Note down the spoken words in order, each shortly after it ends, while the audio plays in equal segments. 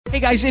Hey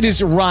guys, it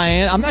is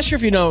Ryan. I'm not sure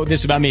if you know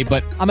this about me,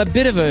 but I'm a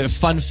bit of a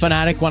fun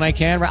fanatic when I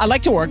can. I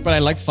like to work, but I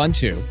like fun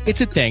too. It's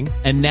a thing.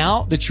 And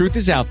now the truth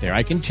is out there.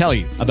 I can tell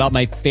you about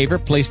my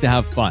favorite place to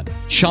have fun.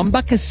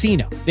 Chumba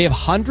Casino. They have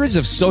hundreds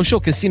of social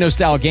casino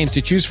style games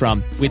to choose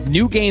from with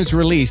new games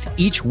released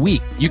each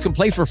week. You can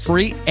play for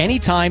free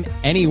anytime,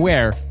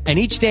 anywhere. And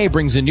each day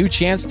brings a new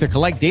chance to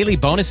collect daily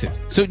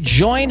bonuses. So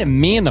join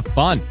me in the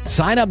fun.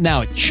 Sign up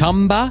now at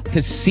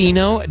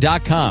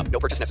ChumbaCasino.com. No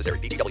purchase necessary.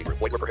 VGW Group.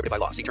 Void where prohibited by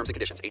law. See terms and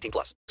conditions.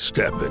 18+.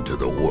 Step into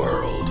the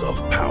world of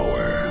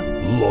power,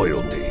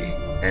 loyalty,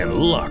 and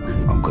luck.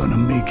 I'm gonna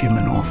make him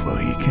an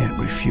offer he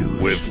can't refuse.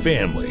 With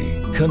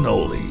family,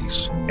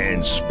 cannolis,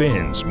 and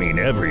spins mean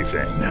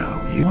everything.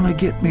 Now, you wanna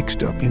get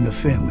mixed up in the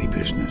family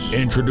business.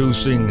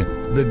 Introducing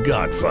The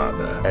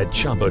Godfather at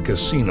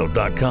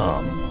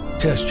ChumbaCasino.com.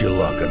 Test your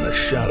luck in the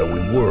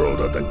shadowy world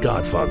of The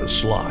Godfather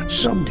slot.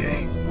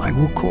 Someday, I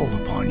will call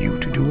upon you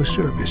to do a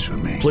service for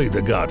me. Play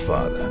The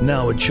Godfather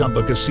now at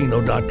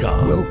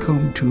ChumbaCasino.com.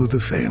 Welcome to the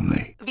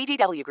family.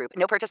 VGW Group.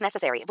 No purchase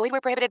necessary. Void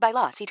where prohibited by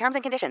law. See terms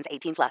and conditions.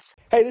 18+.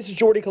 Hey, this is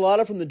Jordy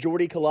Collada from the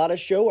Jordy Collada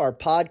Show. Our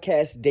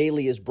podcast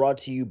daily is brought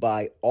to you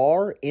by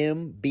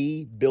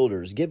RMB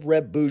Builders. Give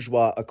Reb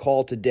Bourgeois a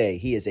call today.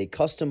 He is a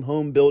custom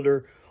home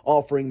builder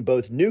offering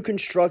both new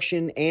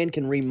construction and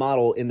can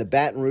remodel in the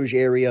Baton Rouge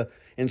area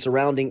and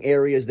surrounding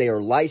areas. They are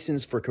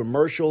licensed for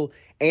commercial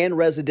and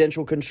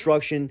residential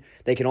construction.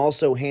 They can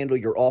also handle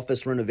your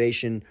office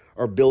renovation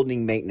or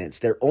building maintenance.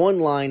 They're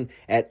online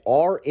at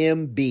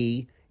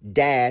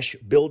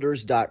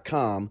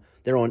rmb-builders.com.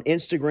 They're on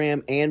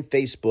Instagram and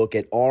Facebook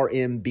at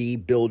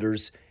RMB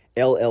Builders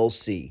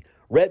LLC.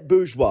 Rhett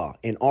Bourgeois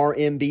and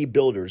RMB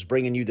Builders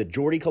bringing you the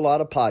Jordy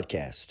Collada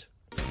podcast.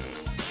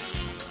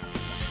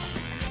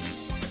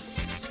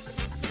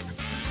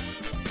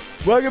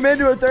 Welcome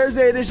into a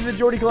Thursday edition of the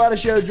Jordy Collada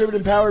Show, driven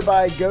and powered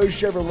by Go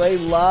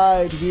Chevrolet,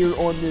 live here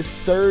on this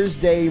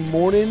Thursday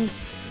morning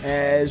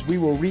as we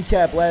will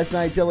recap last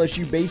night's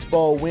LSU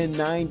baseball win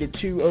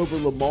 9-2 over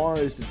Lamar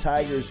as the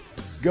Tigers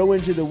go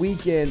into the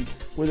weekend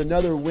with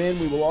another win.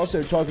 We will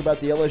also talk about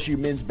the LSU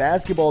men's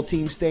basketball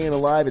team staying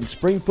alive, and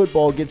spring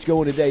football gets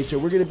going today. So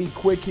we're going to be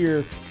quick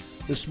here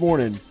this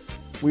morning.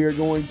 We are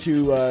going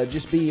to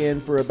just be in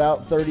for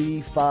about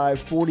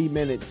 40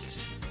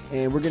 minutes.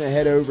 And we're going to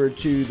head over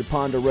to the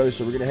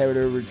Ponderosa. We're going to head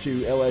over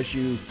to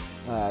LSU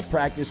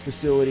practice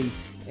facility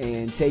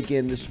and take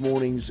in this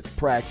morning's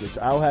practice.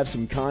 I'll have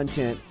some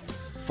content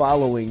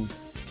following,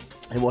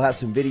 and we'll have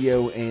some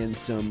video and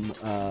some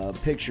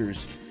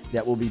pictures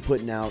that we'll be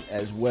putting out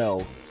as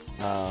well.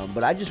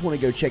 But I just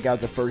want to go check out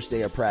the first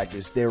day of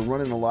practice. They're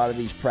running a lot of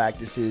these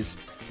practices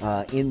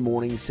in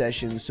morning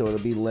sessions, so it'll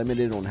be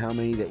limited on how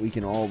many that we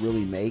can all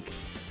really make.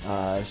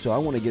 So I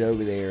want to get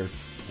over there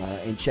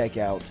and check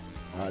out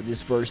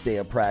this first day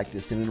of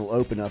practice, and it'll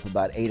open up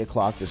about 8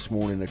 o'clock this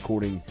morning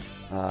according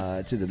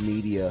to the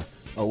media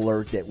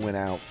alert that went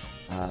out.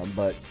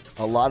 But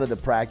a lot of the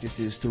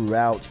practices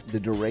throughout the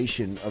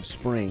duration of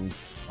spring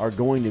are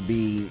going to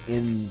be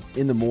in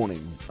the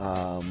morning.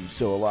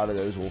 So a lot of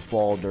those will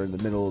fall during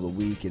the middle of the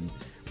week, and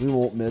we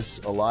won't miss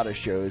a lot of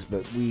shows,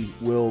 but we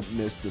will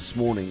miss this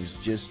morning's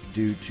just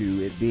due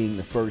to it being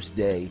the first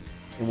day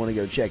and want to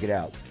go check it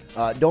out.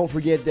 Don't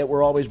forget that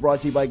we're always brought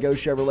to you by Go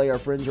Chevrolet. Our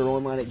friends are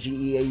online at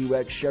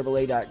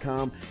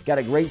GEAUXChevrolet.com. Got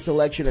a great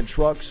selection of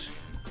trucks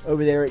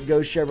over there at Go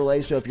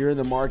Chevrolet, so if you're in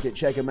the market,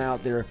 check them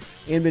out. Their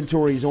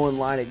inventory is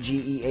online at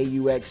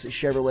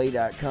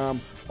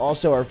GEAUXChevrolet.com.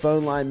 Also, our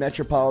phone line,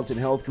 Metropolitan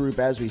Health Group.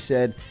 As we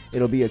said,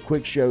 it'll be a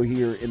quick show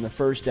here in the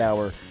first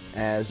hour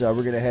as we're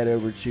going to head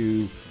over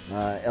to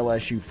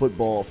LSU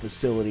football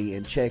facility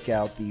and check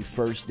out the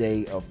first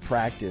day of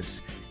practice.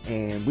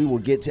 And we will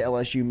get to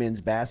LSU men's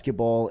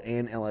basketball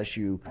and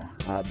LSU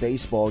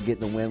baseball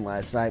getting the win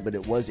last night. But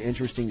it was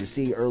interesting to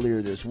see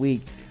earlier this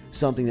week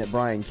something that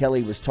Brian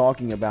Kelly was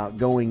talking about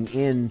going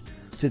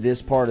into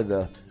this part of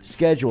the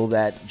schedule,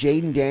 that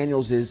Jaden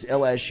Daniels is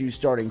LSU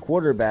starting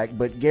quarterback,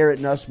 but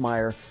Garrett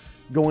Nussmeier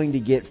going to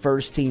get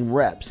first-team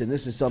reps. And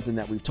this is something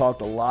that we've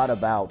talked a lot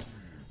about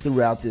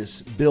throughout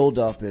this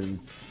build-up and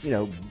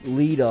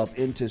lead-up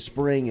into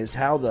spring, is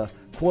how the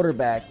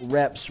quarterback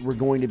reps were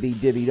going to be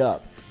divvied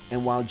up.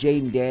 And while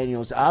Jaden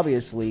Daniels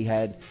obviously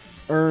had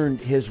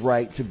earned his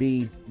right to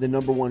be the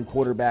number one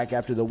quarterback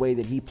after the way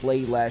that he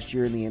played last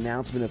year and the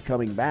announcement of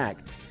coming back,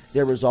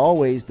 there was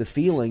always the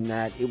feeling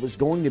that it was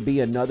going to be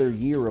another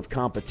year of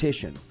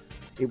competition.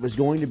 It was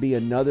going to be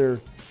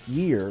another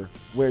year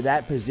where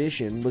that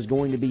position was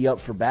going to be up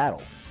for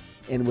battle.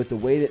 And with the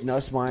way that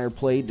Nussmeier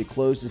played to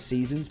close the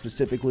season,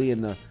 specifically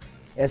in the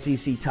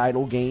SEC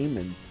title game,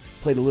 and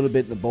played a little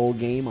bit in the bowl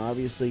game,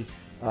 obviously,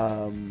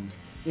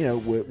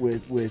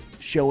 with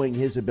showing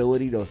his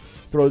ability to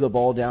throw the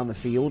ball down the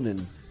field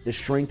and the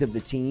strength of the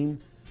team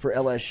for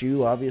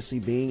LSU, obviously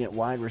being at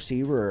wide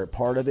receiver, or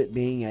part of it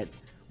being at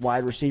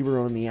wide receiver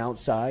on the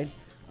outside.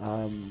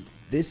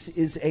 This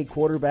is a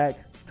quarterback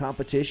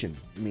competition.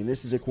 I mean,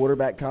 this is a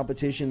quarterback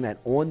competition that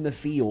on the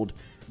field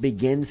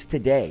begins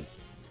today.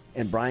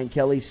 And Brian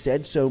Kelly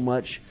said so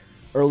much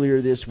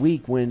earlier this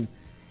week when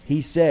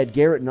he said,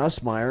 Garrett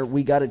Nussmeier,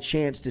 we got a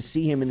chance to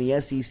see him in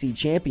the SEC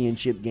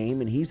championship game,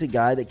 and he's a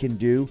guy that can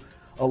do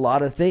a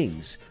lot of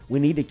things. We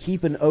need to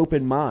keep an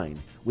open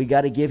mind. We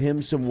got to give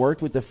him some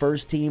work with the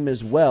first team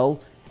as well,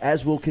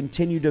 as we'll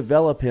continue to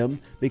develop him,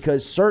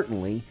 because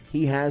certainly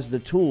he has the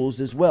tools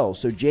as well.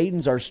 So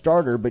Jaden's our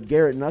starter, but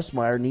Garrett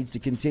Nussmeier needs to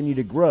continue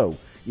to grow.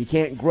 You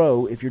can't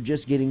grow if you're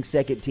just getting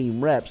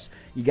second-team reps.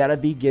 You got to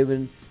be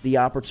given the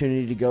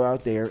opportunity to go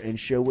out there and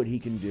show what he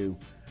can do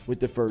with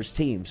the first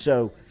team.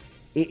 So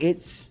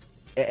it's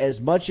as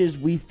much as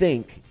we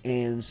think,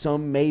 and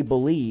some may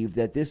believe,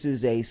 that this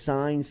is a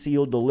signed,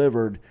 sealed,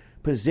 delivered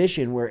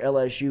position where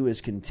LSU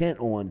is content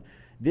on.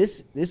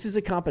 This is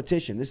a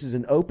competition. This is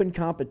an open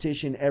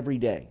competition every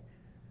day.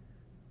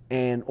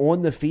 And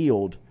on the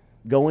field,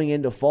 going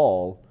into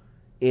fall,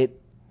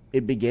 it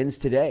begins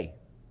today.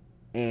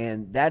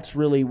 And that's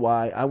really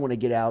why I want to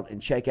get out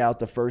and check out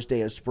the first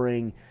day of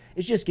spring.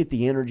 It's just get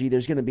the energy.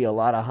 There's going to be a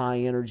lot of high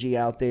energy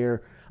out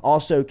there.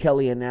 Also,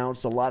 Kelly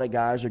announced a lot of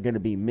guys are going to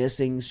be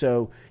missing.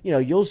 So,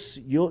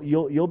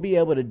 you'll be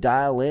able to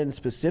dial in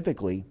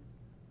specifically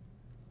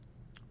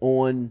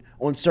on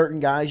certain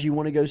guys you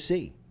want to go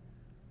see.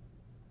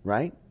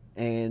 Right?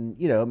 And,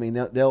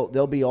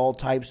 there'll be all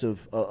types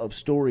of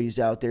stories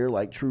out there,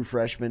 like true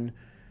freshmen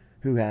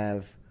who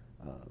have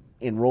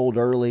enrolled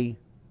early,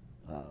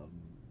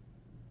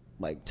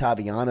 like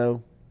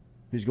Taviano,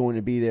 who's going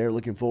to be there.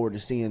 Looking forward to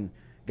seeing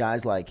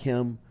guys like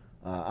him.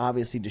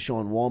 Obviously,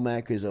 Deshaun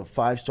Womack is a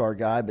 5-star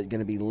guy, but going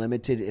to be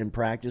limited in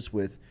practice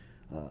with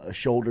a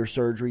shoulder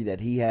surgery that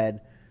he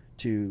had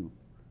to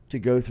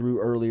go through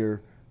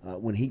earlier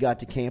when he got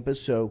to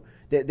campus. So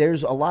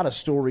there's a lot of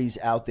stories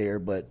out there,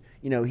 but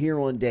here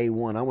on day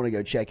one, I want to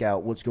go check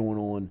out what's going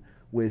on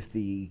with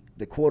the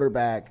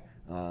quarterback,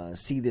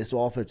 see this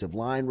offensive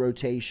line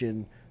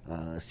rotation,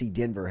 see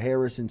Denver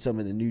Harris and some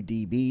of the new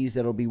DBs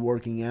that'll be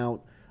working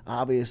out.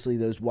 Obviously,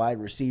 those wide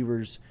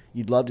receivers,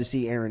 you'd love to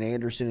see Aaron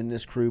Anderson in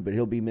this crew, but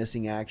he'll be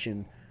missing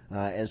action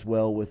as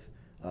well with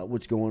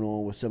what's going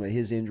on with some of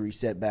his injury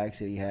setbacks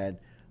that he had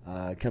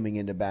coming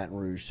into Baton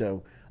Rouge.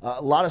 So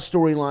a lot of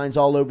storylines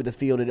all over the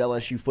field at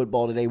LSU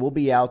football today. We'll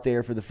be out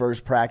there for the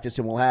first practice,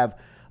 and we'll have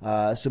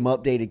some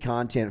updated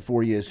content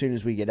for you as soon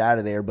as we get out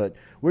of there. But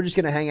we're just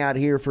going to hang out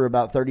here for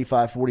about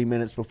 35, 40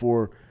 minutes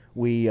before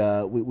we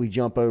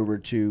jump over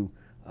to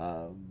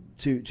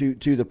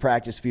the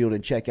practice field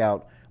and check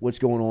out what's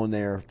going on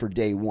there for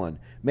day one.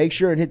 Make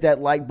sure and hit that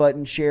like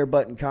button, share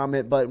button,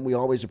 comment button. We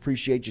always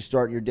appreciate you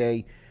starting your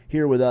day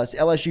here with us.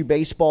 LSU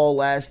baseball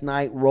last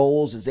night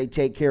rolls as they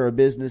take care of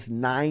business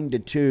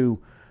 9-2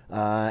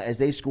 as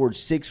they scored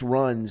 6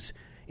 runs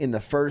in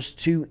the first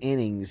 2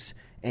 innings,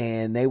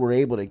 and they were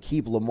able to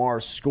keep Lamar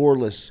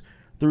scoreless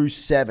through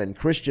 7.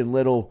 Christian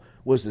Little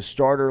was the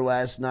starter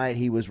last night.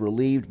 He was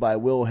relieved by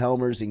Will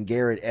Helmers and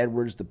Garrett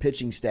Edwards. The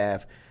pitching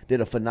staff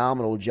did a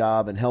phenomenal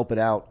job in helping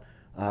out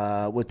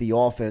with the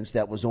offense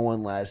that was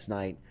on last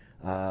night.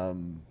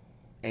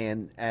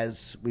 And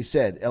as we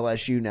said,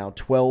 LSU now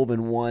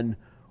 12-1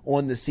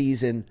 on the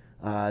season.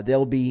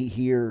 They'll be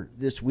here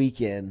this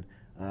weekend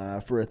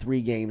for a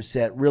 3-game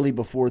set, really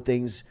before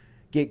things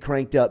get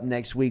cranked up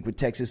next week with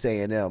Texas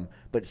A&M.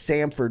 But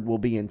Samford will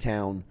be in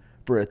town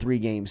for a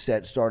 3-game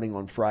set starting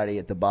on Friday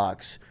at the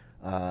Box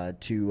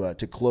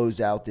to close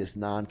out this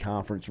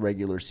non-conference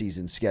regular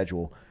season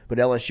schedule. But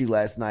LSU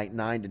last night,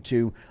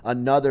 9-2.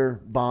 Another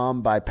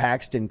bomb by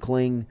Paxton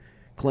Kling.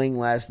 Kling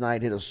last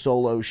night hit a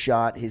solo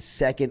shot, his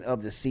second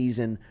of the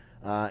season.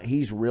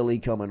 He's really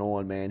coming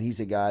on, man. He's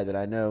a guy that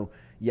I know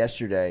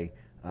yesterday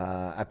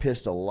I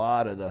pissed a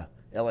lot of the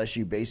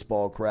LSU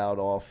baseball crowd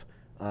off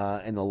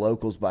and the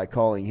locals by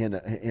calling him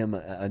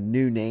a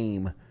new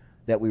name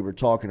that we were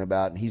talking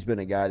about. And he's been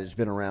a guy that's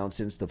been around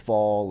since the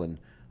fall, and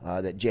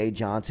that Jay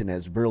Johnson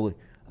has really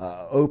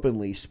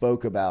openly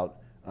spoke about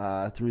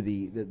through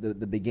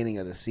the beginning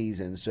of the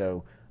season.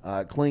 So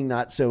Kling,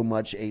 not so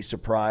much a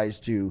surprise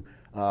to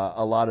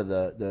a lot of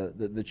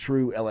the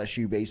true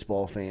LSU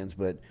baseball fans,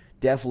 but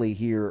definitely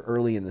here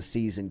early in the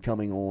season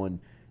coming on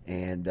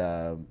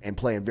and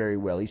playing very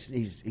well.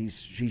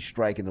 He's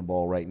striking the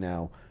ball right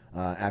now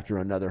after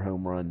another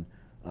home run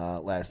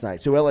last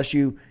night. So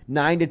LSU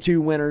 9-2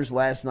 winners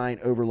last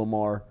night over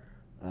Lamar,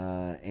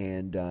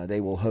 and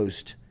they will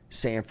host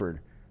Samford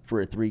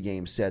for a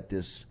 3-game set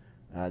this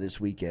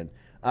weekend.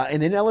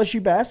 And then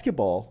LSU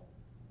basketball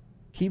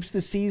keeps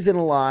the season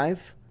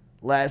alive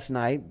last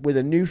night with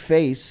a new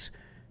face.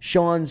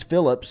 Sean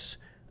Phillips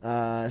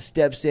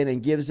steps in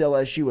and gives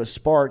LSU a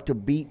spark to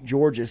beat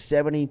Georgia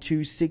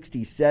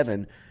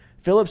 72-67.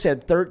 Phillips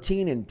had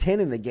 13 and 10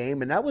 in the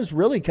game, and that was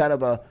really kind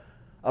of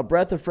a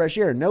breath of fresh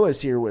air.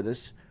 Noah's here with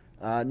us.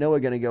 Noah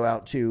going to go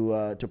out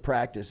to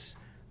practice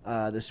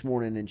this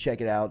morning and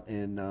check it out,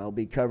 and I'll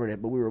be covering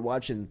it. But we were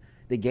watching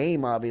the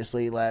game,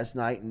 obviously, last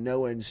night, and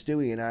Noah and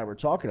Stewie and I were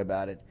talking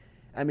about it.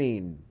 I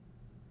mean,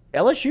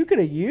 LSU could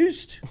have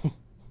used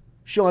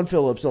Sean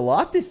Phillips a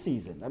lot this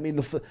season. I mean,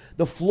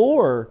 the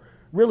floor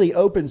really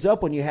opens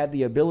up when you have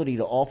the ability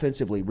to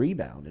offensively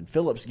rebound, and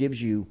Phillips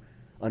gives you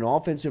an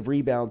offensive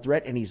rebound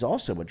threat, and he's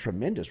also a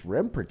tremendous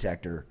rim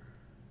protector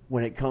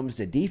when it comes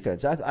to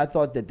defense. I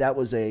thought that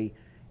was a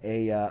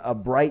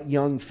bright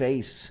young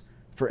face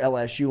for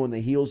LSU on the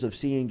heels of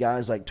seeing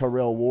guys like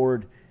Tyrell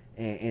Ward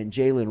and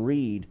Jalen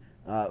Reed.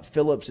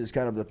 Phillips is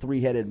kind of the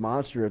three-headed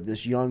monster of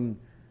this young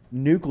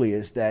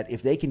nucleus that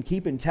if they can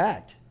keep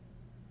intact,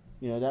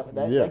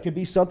 that could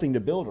be something to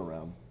build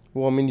around.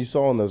 Well, I mean, you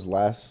saw in those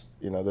last,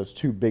 those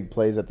two big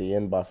plays at the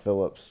end by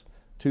Phillips,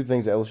 two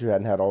things that LSU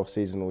hadn't had all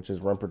season, which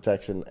is rim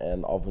protection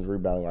and offensive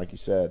rebounding, like you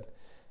said.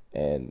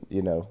 And,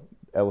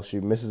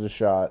 LSU misses a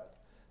shot.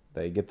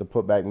 They get the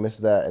putback, miss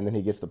that, and then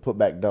he gets the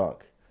putback dunk.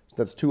 So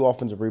that's two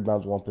offensive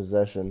rebounds, one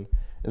possession.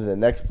 And then the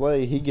next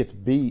play, he gets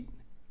beat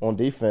on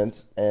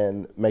defense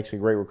and makes a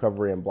great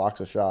recovery and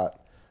blocks a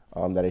shot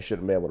that he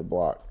shouldn't be able to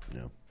block.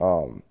 Yeah.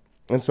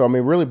 And so, I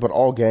mean, really, but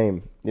all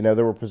game,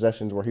 there were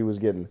possessions where he was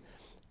getting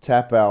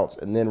tap outs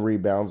and then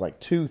rebounds, like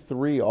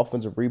 2-3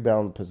 offensive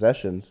rebound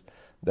possessions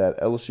that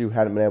LSU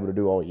hadn't been able to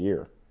do all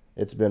year.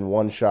 It's been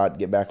one shot,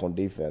 get back on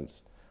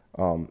defense.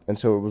 And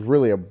so it was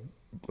really,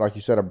 like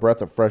you said, a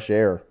breath of fresh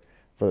air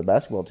for the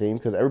basketball team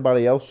because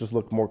everybody else just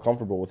looked more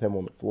comfortable with him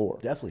on the floor.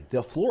 Definitely.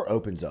 The floor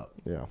opens up.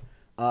 Yeah.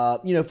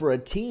 For a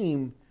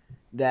team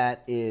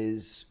that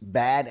is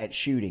bad at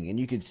shooting, and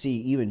you could see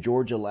even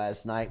Georgia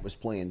last night was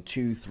playing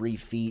 2-3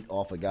 feet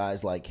off of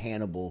guys like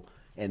Hannibal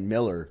and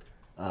Miller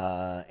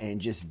and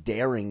just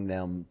daring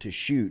them to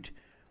shoot.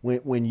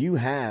 When you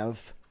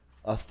have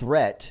a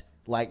threat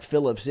like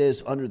Phillips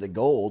is under the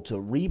goal to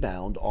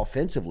rebound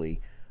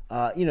offensively,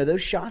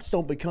 those shots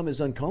don't become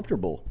as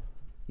uncomfortable.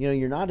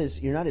 You're not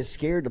as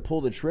scared to pull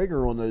the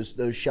trigger on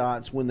those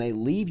shots when they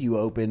leave you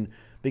open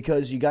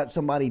because you got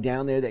somebody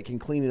down there that can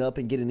clean it up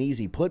and get an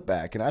easy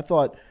putback. And I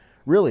thought,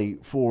 really,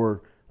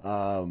 for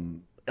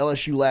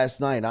LSU last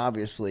night,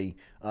 obviously,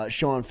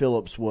 Sean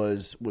Phillips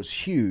was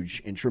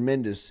huge and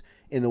tremendous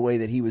in the way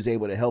that he was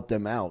able to help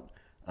them out.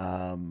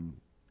 And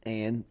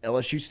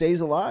LSU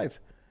stays alive.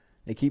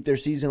 They keep their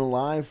season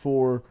alive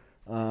for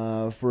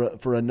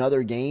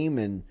another game,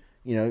 and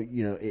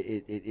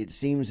it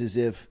seems as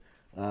if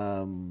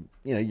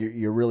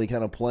you're really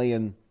kind of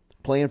playing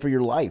for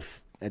your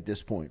life at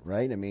this point,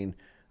 right? I mean,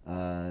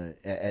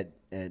 at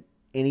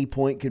any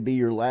point could be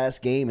your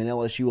last game, and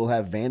LSU will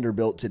have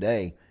Vanderbilt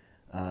today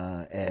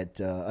at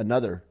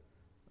another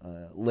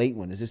late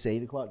one. Is this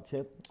an 8:00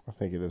 tip? I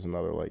think it is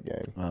another late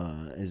game.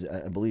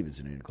 I believe it's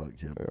an 8:00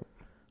 tip.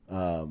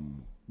 Yep.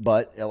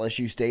 But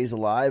LSU stays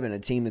alive, and a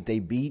team that they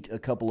beat a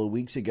couple of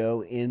weeks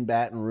ago in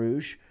Baton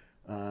Rouge,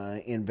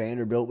 in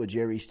Vanderbilt with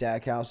Jerry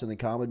Stackhouse and the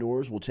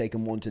Commodores, will take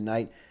them on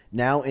tonight.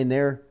 Now in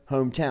their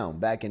hometown,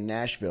 back in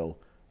Nashville,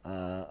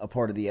 a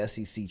part of the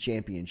SEC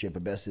championship,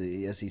 a best of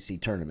the SEC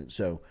tournament.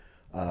 So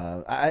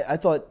I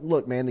thought,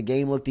 look, man, the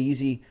game looked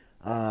easy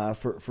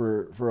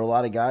for a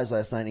lot of guys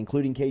last night,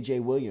 including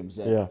KJ Williams.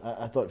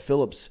 I thought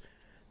Phillips,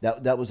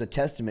 that was a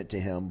testament to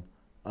him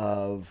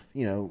of,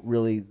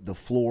 really the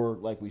floor,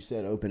 like we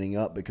said, opening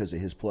up because of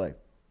his play.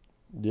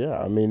 Yeah,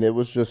 I mean, it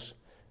was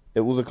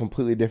a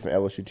completely different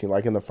LSU team.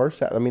 Like in the first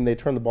half, I mean, they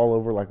turned the ball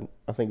over like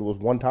I think it was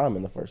one time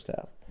in the first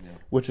half,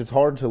 which is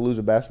hard to lose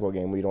a basketball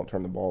game when you don't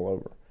turn the ball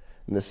over.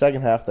 In the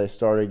second half, they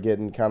started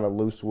getting kind of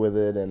loose with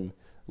it and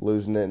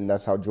losing it, and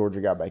that's how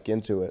Georgia got back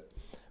into it.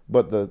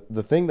 But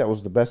the thing that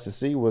was the best to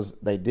see was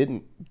they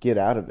didn't get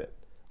out of it.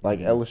 Like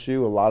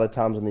LSU, a lot of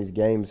times in these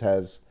games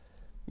has,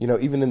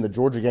 even in the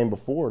Georgia game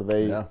before,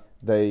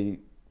 they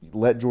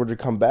let Georgia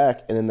come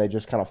back, and then they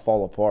just kind of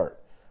fall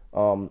apart.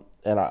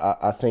 And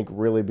I think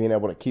really being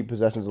able to keep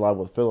possessions alive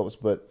with Phillips.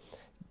 But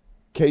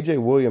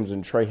KJ Williams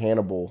and Trey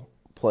Hannibal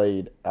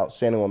played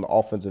outstanding on the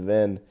offensive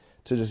end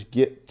to just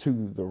get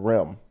to the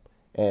rim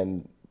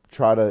and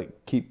try to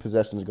keep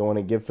possessions going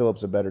and give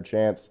Phillips a better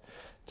chance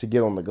to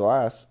get on the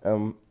glass.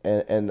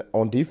 And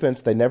on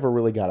defense, they never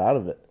really got out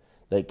of it.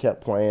 They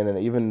kept playing, and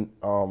even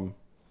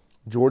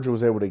Georgia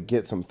was able to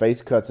get some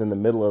face cuts in the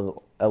middle of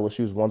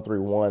LSU's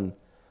 1-3-1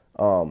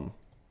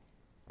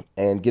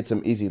 and get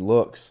some easy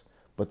looks.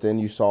 But then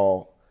you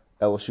saw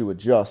LSU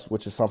adjust,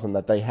 which is something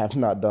that they have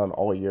not done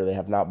all year. They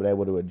have not been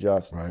able to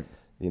adjust. Right.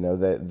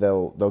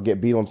 They'll get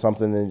beat on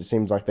something, and it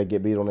seems like they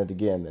get beat on it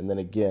again and then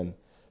again.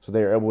 So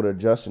they are able to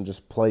adjust and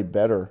just play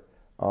better.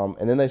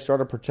 And then they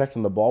started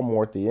protecting the ball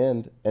more at the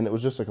end, and it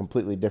was just a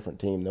completely different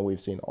team than we've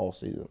seen all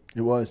season.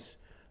 It was.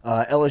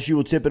 LSU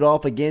will tip it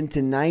off again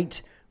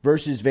tonight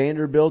versus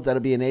Vanderbilt. That'll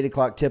be an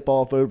 8:00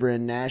 tip-off over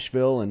in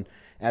Nashville. And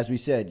as we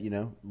said,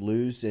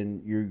 lose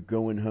and you're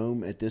going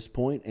home at this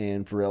point.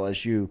 And for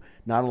LSU,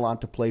 not a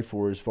lot to play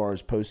for as far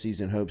as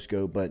postseason hopes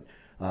go, but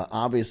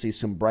obviously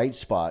some bright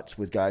spots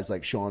with guys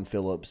like Sean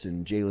Phillips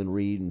and Jalen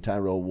Reed and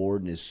Tyrell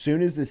Ward. And as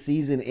soon as the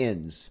season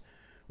ends,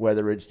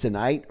 whether it's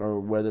tonight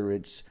or whether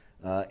it's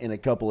in a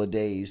couple of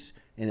days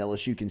and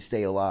LSU can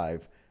stay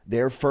alive,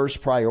 their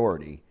first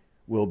priority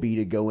will be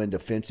to go in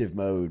defensive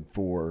mode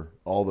for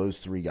all those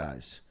three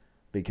guys.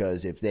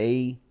 Because if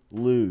they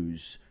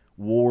lose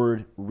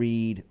Ward,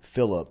 Reed,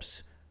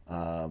 Phillips,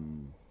 as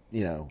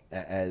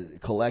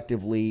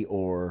collectively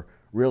or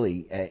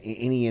really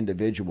any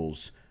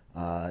individuals,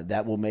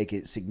 that will make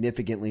it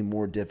significantly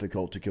more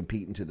difficult to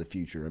compete into the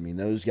future. I mean,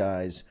 those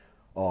guys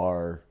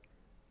are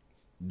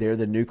they're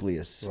the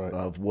nucleus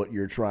of what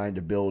you're trying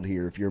to build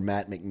here. If you're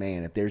Matt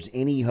McMahon, if there's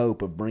any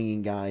hope of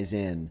bringing guys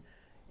in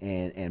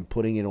and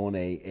putting it on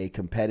a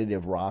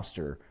competitive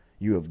roster,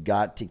 you have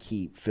got to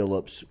keep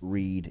Phillips,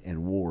 Reed,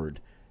 and Ward.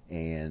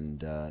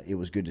 And it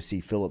was good to see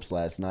Phillips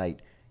last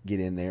night get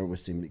in there with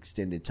some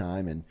extended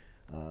time and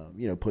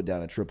put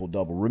down a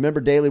triple-double.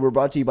 Remember, Daily, we're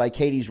brought to you by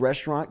Katie's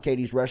Restaurant.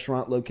 Katie's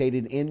Restaurant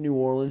located in New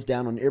Orleans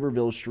down on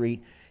Iberville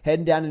Street.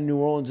 Heading down to New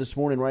Orleans this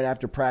morning right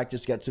after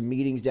practice. Got some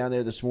meetings down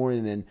there this morning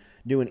and then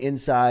doing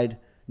Inside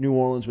New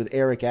Orleans with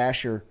Eric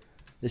Asher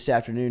this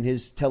afternoon,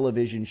 his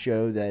television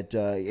show that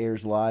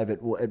airs live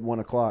at 1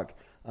 o'clock.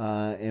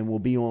 And we'll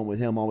be on with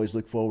him. Always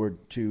look forward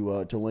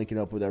to linking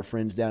up with our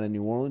friends down in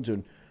New Orleans.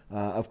 And,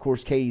 of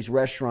course, Katie's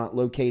Restaurant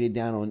located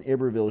down on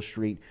Iberville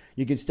Street.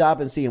 You can stop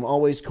and see them.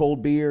 Always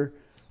cold beer,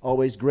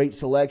 always great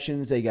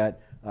selections. They got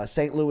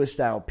St.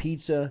 Louis-style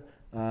pizza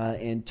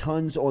and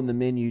tons on the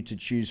menu to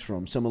choose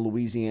from. Some of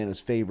Louisiana's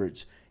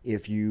favorites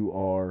if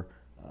you're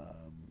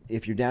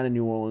down in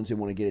New Orleans and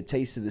want to get a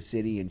taste of the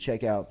city and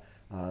check out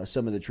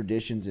some of the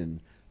traditions and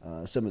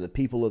some of the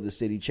people of the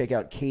city. Check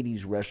out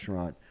Katie's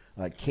Restaurant.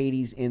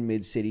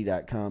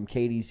 Katie'sInMidCity.com,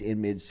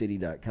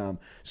 Katie'sInMidCity.com.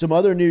 Some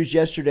other news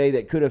yesterday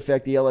that could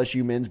affect the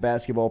LSU men's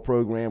basketball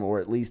program,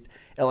 or at least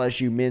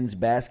LSU men's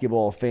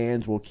basketball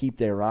fans will keep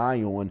their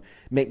eye on.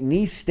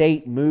 McNeese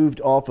State moved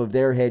off of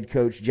their head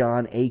coach,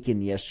 John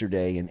Aiken,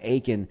 yesterday, and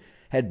Aiken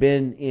had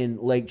been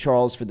in Lake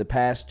Charles for the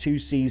past 2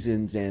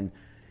 seasons, and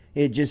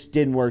it just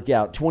didn't work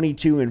out.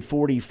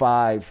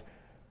 22-45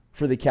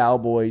 for the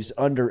Cowboys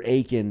under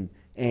Aiken,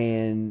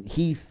 and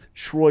Heath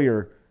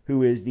Schroyer,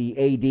 who is the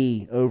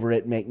AD over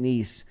at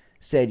McNeese,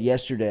 said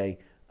yesterday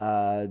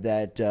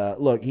that,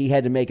 look, he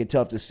had to make a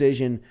tough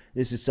decision.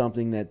 This is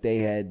something that they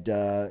had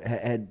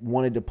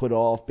wanted to put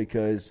off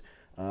because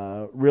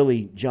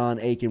really John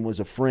Aiken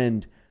was a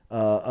friend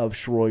of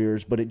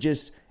Schroyer's. But it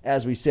just,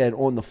 as we said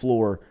on the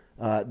floor,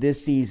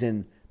 this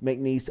season,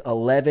 McNeese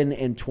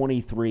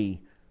 11-23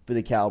 for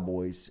the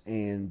Cowboys,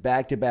 and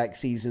back-to-back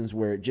seasons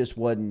where it just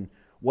wasn't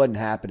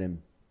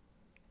happening.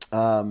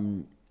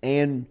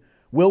 And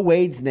Will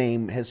Wade's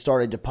name has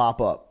started to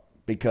pop up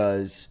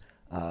because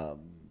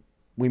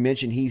we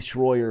mentioned Heath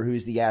Schroyer,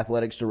 who's the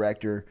athletics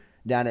director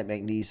down at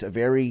McNeese, a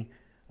very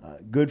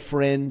good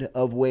friend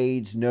of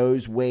Wade's,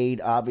 knows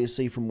Wade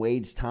obviously from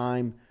Wade's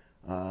time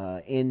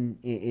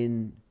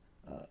in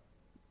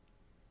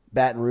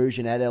Baton Rouge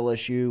and at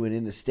LSU and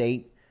in the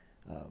state.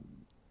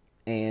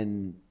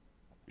 And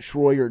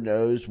Schroyer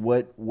knows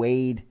what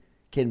Wade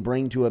can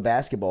bring to a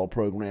basketball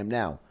program.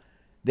 Now,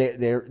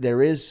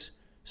 there is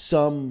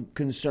some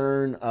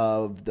concern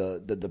of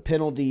the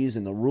penalties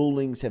and the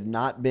rulings have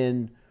not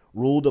been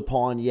ruled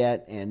upon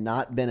yet and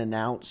not been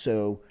announced.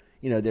 So,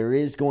 there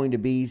is going to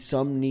be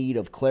some need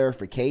of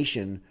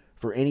clarification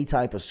for any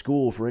type of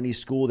school, for any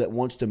school that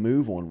wants to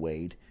move on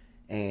Wade.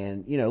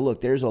 And,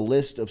 look, there's a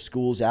list of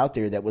schools out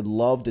there that would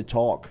love to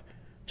talk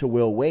to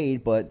Will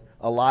Wade, but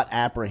a lot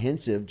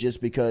apprehensive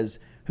just because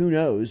who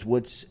knows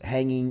what's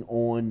hanging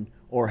on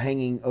or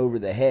hanging over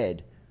the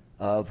head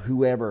of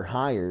whoever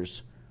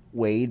hires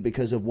Wade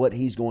because of what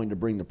he's going to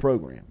bring the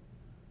program,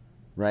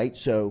 right?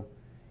 So,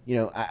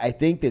 I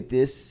think that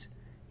this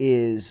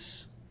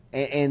is,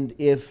 and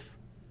if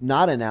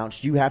not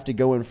announced, you have to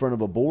go in front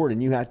of a board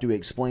and you have to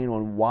explain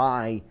on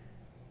why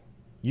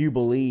you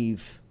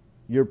believe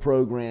your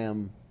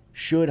program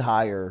should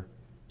hire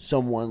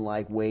someone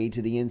like Wade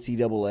to the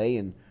NCAA.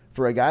 And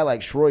for a guy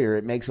like Schroyer,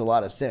 it makes a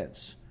lot of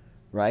sense,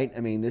 right?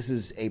 I mean, this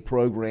is a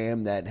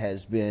program that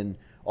has been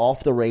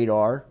off the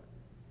radar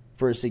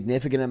for a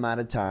significant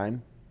amount of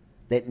time,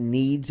 that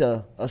needs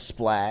a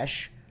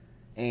splash,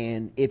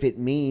 and if it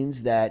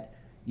means that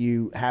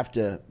you have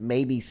to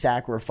maybe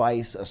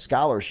sacrifice a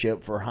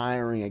scholarship for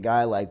hiring a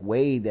guy like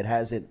Wade that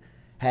hasn't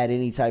had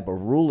any type of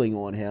ruling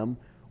on him,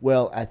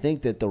 well, I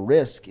think that the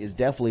risk is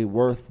definitely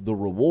worth the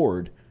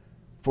reward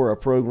for a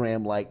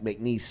program like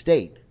McNeese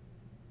State.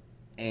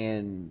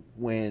 And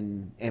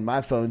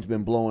my phone's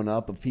been blowing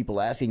up of people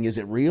asking, is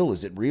it real?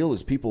 Is it real?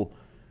 Is people,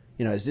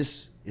 is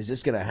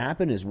this going to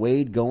happen? Is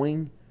Wade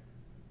going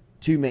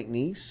to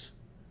McNeese?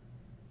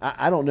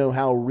 I don't know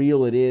how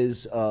real it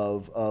is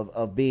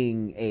of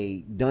being a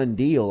done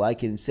deal. I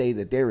can say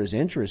that there is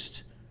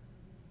interest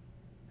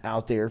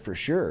out there for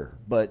sure.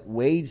 But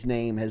Wade's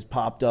name has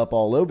popped up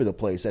all over the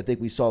place. I think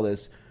we saw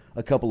this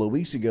a couple of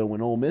weeks ago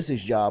when Ole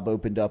Miss's job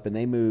opened up and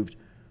they moved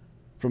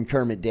from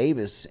Kermit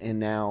Davis and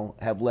now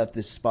have left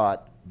this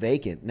spot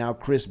vacant. Now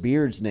Chris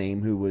Beard's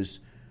name, who was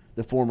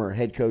the former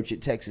head coach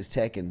at Texas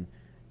Tech in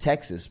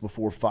Texas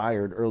before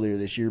fired earlier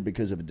this year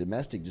because of a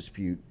domestic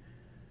dispute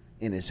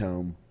in his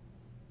home,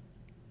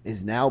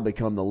 has now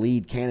become the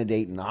lead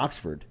candidate in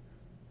Oxford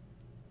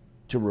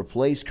to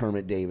replace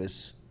Kermit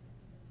Davis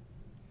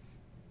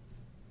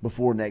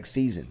before next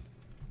season.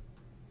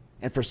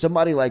 And for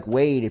somebody like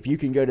Wade, if you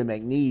can go to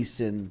McNeese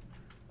and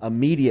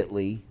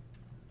immediately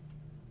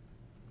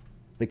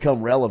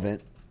become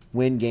relevant,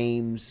 win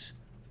games,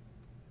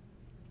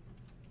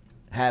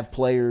 have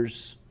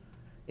players,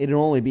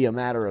 it'll only be a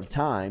matter of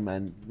time.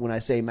 And when I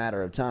say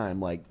matter of time,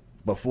 like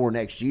before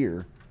next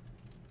year,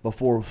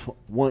 before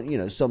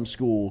some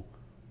school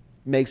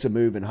makes a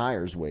move and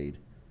hires Wade.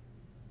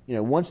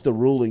 Once the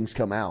rulings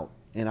come out,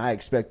 and I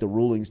expect the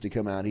rulings to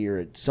come out here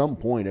at some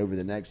point over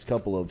the next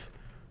couple of,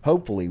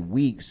 hopefully,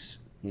 weeks,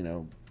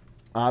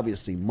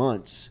 obviously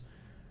months,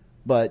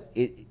 but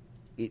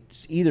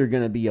it's either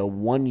going to be a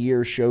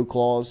 1-year show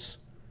clause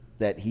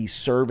that he's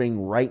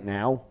serving right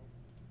now,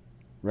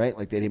 right?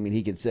 Like that,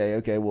 he could say,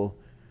 okay, well,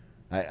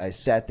 I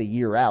sat the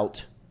year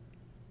out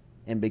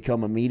and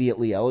become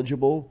immediately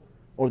eligible,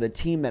 or the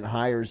team that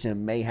hires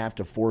him may have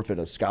to forfeit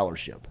a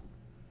scholarship.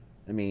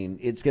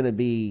 It's going to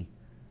be,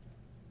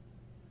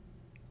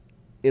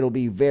 it'll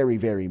be very,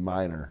 very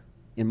minor,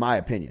 in my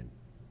opinion.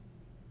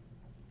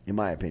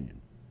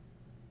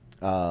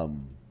 So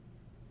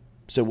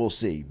we'll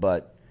see.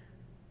 But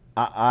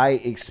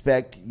I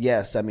expect,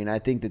 yes, I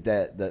think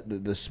that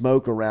the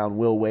smoke around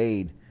Will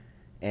Wade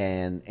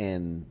and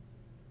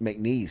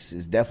McNeese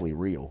is definitely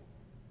real.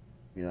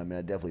 I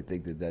definitely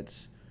think that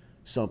that's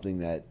something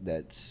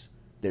that's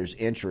there's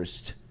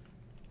interest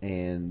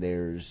and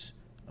there's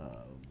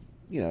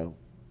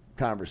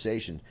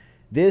conversation.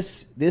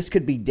 This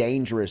could be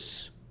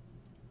dangerous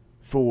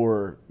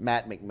for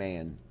Matt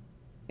McMahon.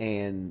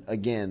 And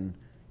again,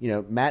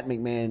 Matt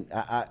McMahon,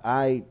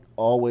 I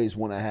always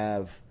want to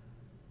have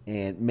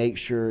and make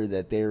sure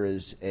that there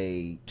is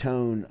a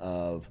tone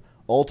of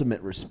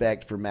ultimate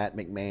respect for Matt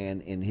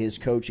McMahon and his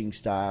coaching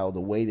style,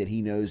 the way that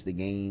he knows the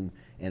game,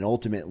 and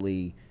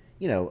ultimately,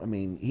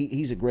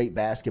 he's a great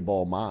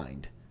basketball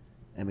mind.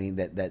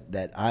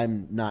 That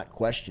I'm not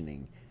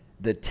questioning.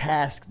 The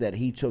task that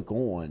he took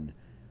on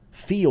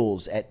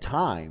feels at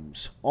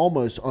times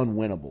almost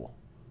unwinnable,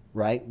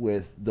 right?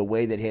 With the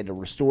way that he had to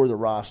restore the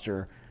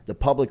roster, the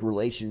public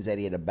relations that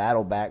he had to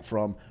battle back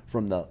from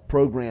the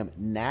program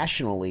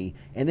nationally,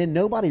 and then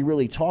nobody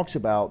really talks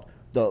about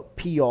the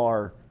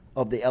PR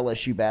of the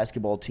LSU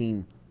basketball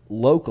team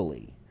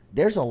locally.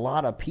 There's a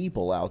lot of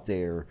people out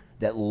there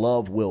that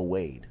love Will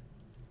Wade.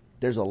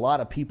 There's a lot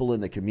of people in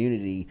the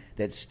community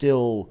that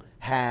still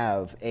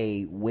have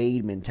a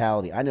Wade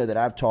mentality. I know that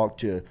I've talked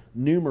to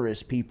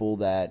numerous people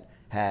that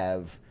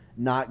have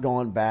not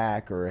gone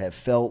back or have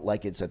felt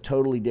like it's a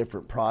totally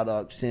different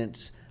product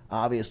since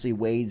obviously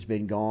Wade's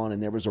been gone,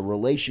 and there was a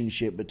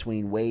relationship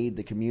between Wade,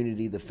 the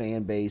community, the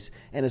fan base,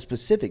 and a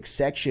specific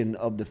section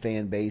of the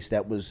fan base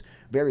that was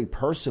very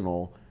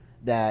personal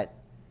that,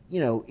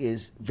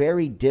 is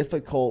very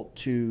difficult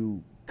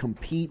to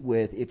compete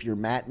with if you're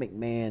Matt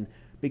McMahon,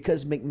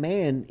 because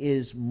McMahon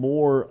is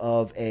more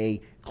of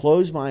a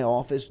close my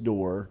office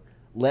door,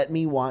 let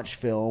me watch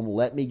film,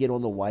 let me get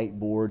on the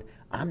whiteboard.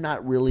 I'm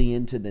not really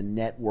into the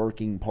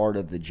networking part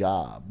of the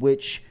job,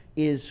 which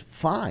is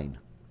fine.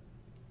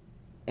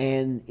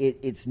 And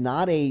it's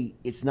not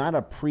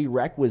a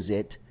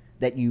prerequisite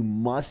that you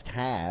must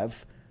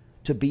have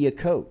to be a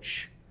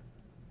coach,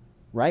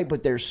 right?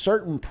 But there's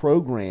certain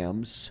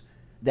programs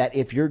that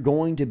if you're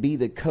going to be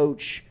the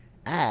coach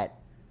at,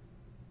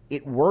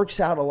 it works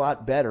out a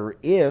lot better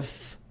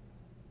if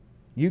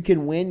you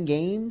can win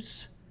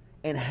games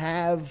and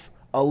have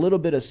a little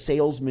bit of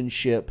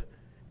salesmanship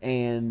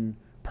and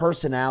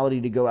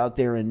personality to go out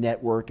there and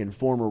network and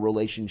form a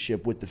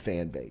relationship with the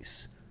fan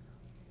base.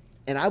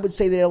 And I would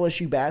say that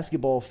LSU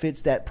basketball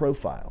fits that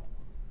profile.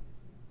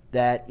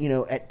 That,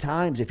 at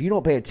times, if you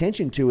don't pay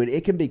attention to it,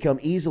 it can become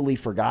easily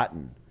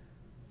forgotten.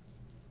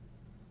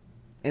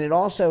 And it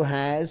also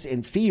has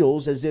and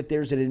feels as if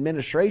there's an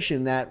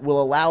administration that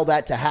will allow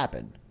that to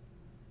happen.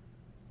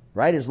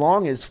 Right? As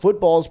long as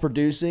football's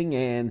producing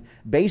and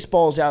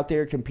baseball's out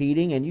there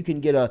competing, and you can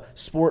get a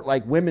sport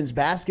like women's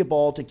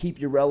basketball to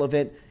keep you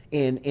relevant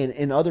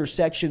in other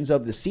sections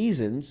of the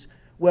seasons,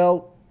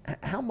 well,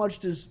 how much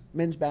does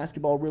men's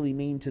basketball really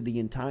mean to the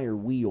entire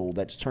wheel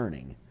that's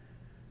turning,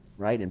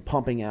 right? And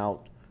pumping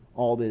out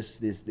all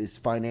this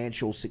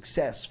financial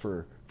success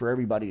for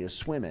everybody to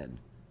swim in.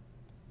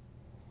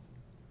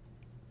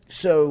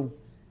 So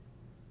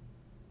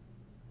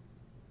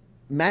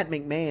Matt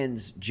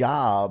McMahon's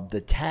job,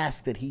 the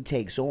task that he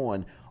takes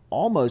on,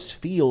 almost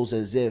feels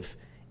as if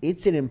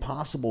it's an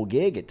impossible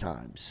gig at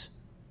times,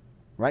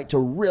 right? To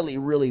really,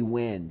 really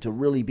win, to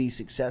really be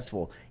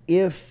successful.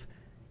 If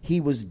he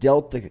was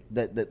dealt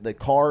the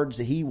cards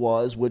that he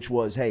was, which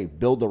was, hey,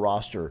 build the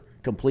roster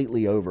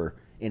completely over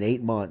in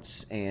 8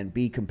 months and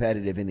be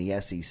competitive in the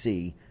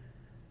SEC,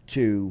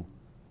 to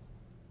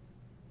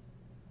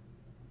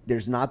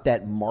there's not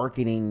that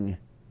marketing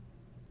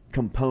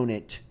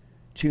component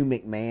to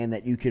McMahon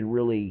that you can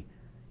really,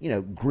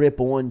 grip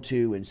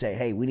onto and say,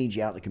 hey, we need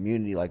you out in the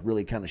community, like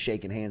really kind of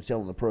shaking hands,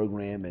 selling the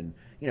program and,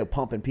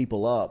 pumping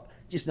people up.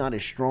 Just not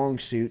his strong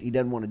suit. He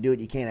doesn't want to do it.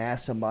 You can't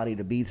ask somebody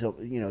to be,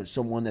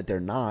 someone that they're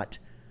not.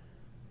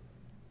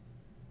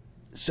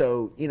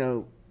 So,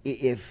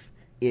 if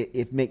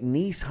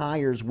McNeese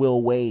hires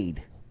Will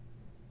Wade,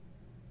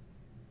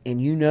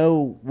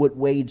 and what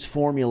Wade's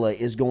formula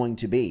is going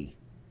to be,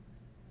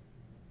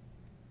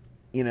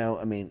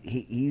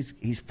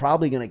 he's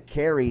probably going to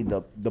carry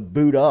the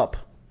boot up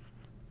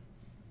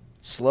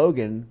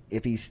slogan.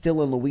 If he's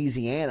still in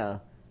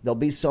Louisiana, there'll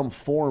be some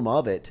form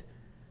of it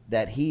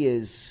that he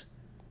is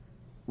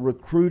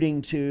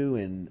recruiting to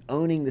and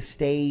owning the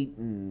state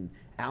and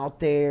out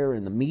there,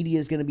 and the media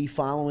is going to be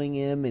following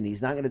him, and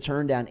he's not going to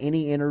turn down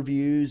any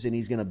interviews, and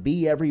he's going to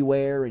be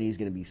everywhere, and he's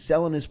going to be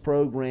selling his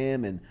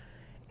program, and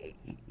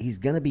he's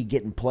going to be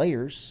getting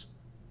players.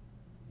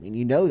 I mean,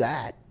 you know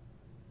that.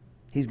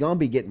 He's going to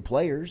be getting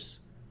players.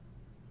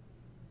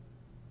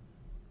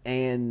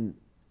 And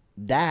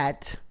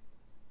that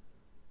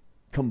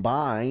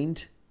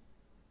combined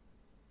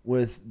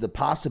with the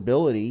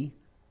possibility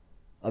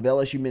of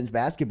LSU men's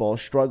basketball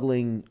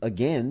struggling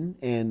again.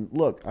 And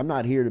look, I'm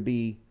not here to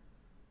be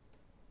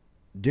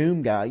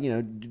doom guy,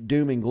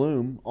 doom and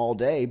gloom all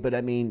day. But,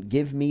 I mean,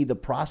 give me the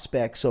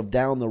prospects of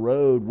down the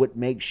road, what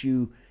makes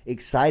you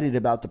excited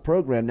about the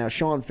program. Now,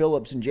 Sean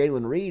Phillips and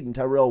Jalen Reed and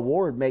Tyrell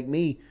Ward make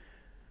me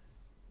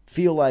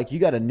feel like you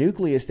got a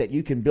nucleus that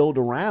you can build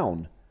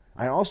around.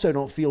 I also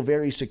don't feel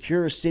very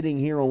secure sitting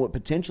here on what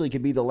potentially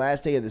could be the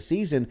last day of the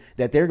season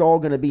that they're all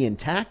going to be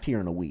intact here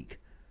in a week.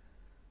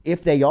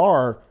 If they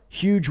are,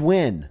 huge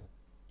win.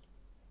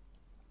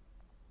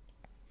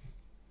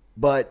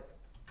 But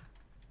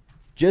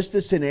just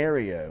a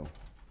scenario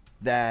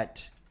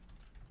that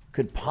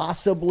could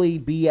possibly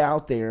be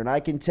out there, and I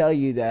can tell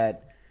you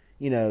that,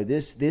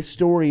 this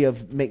story of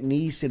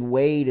McNeese and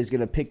Wade is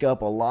going to pick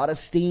up a lot of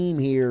steam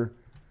here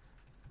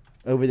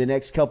over the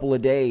next couple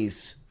of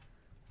days.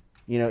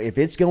 If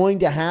it's going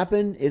to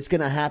happen, it's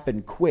going to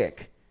happen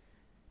quick.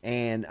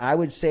 And I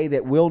would say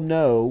that we'll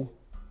know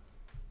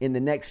in the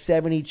next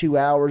 72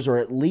 hours, or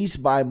at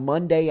least by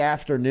Monday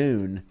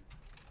afternoon,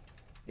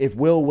 if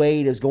Will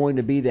Wade is going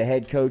to be the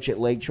head coach at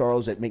Lake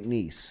Charles at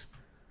McNeese.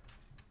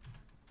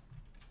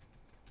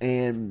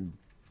 And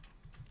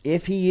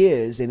if he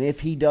is, and if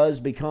he does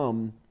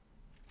become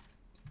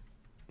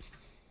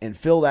and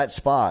fill that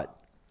spot,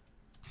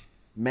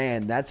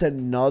 man, that's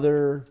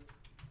another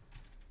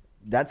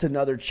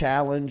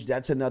challenge.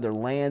 That's another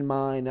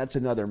landmine. That's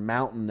another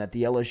mountain that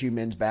the LSU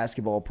men's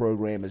basketball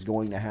program is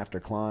going to have to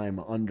climb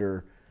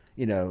under,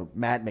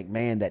 Matt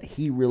McMahon, that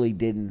he really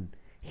didn't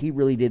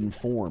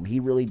form. He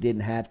really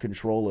didn't have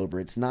control over.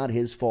 It's not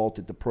his fault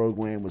that the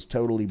program was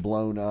totally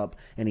blown up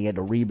and he had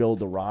to rebuild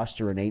the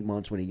roster in 8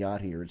 months when he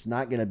got here. It's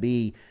not going to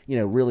be,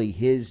 really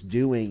his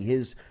doing,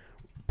 his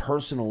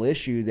personal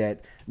issue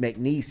that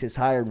McNeese has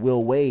hired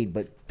Will Wade,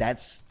 but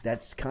that's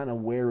kind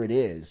of where it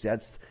is.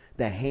 That's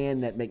the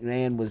hand that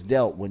McMahon was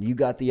dealt. When you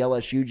got the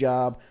LSU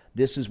job,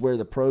 this is where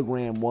the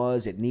program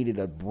was. It needed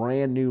a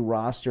brand new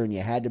roster, and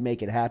you had to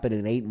make it happen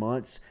in 8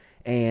 months.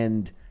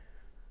 And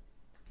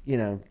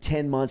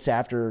 10 months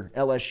after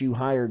LSU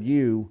hired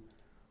you,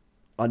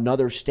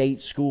 another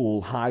state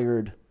school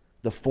hired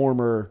the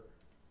former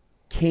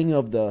king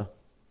of the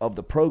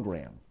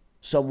program,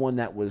 someone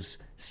that was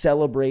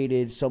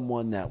celebrated,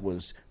 someone that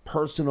was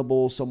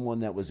personable, someone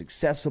that was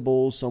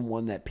accessible,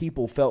 someone that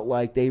people felt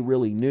like they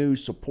really knew,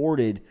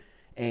 supported,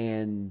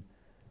 and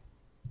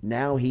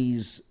now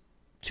he's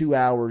 2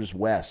 hours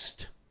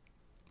west.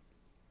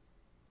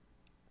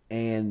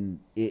 And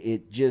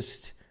it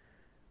just,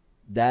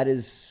 that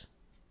is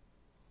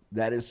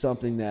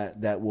something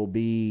that will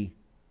be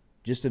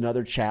just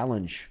another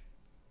challenge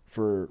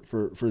for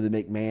the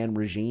McMahon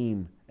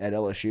regime at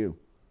LSU.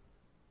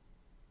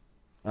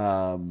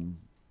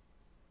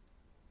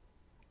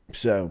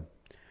 So,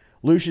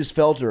 Lucius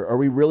Felter, are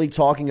we really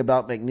talking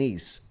about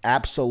McNeese?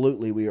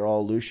 Absolutely, we are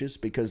all Lucius,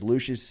 because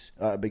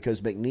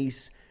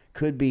McNeese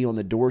could be on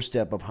the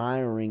doorstep of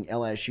hiring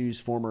LSU's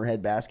former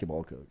head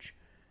basketball coach.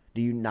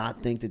 Do you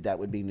not think that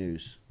would be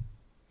news?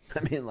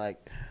 I mean,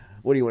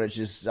 what do you want to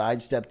just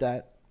sidestep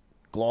that?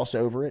 Gloss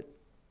over it?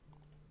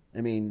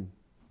 I mean,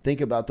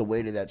 think about the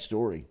weight of that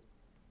story.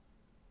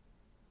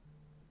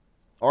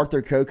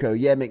 Arthur Coco,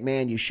 yeah,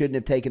 McMahon, you shouldn't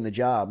have taken the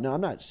job. No,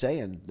 I'm not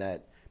saying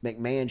that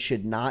McMahon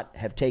should not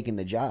have taken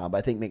the job.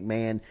 I think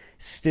McMahon,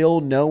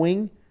 still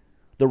knowing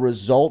the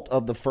result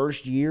of the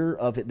first year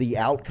of the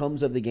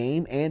outcomes of the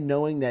game and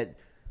knowing that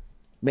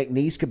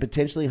McNeese could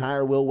potentially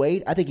hire Will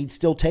Wade, I think he'd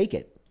still take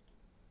it.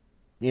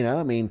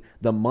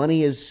 The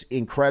money is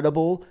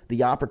incredible.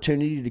 The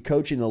opportunity to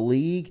coach in the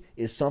league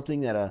is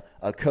something that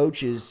a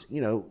coach is,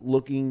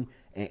 looking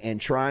and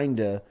trying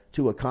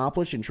to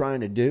accomplish and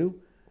trying to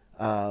do.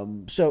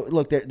 So,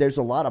 look, there's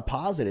a lot of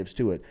positives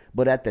to it.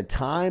 But at the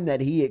time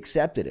that he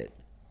accepted it,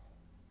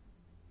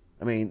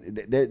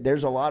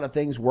 there's a lot of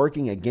things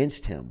working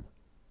against him.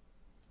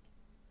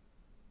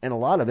 And a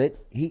lot of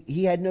it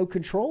he had no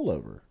control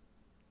over.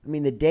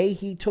 The day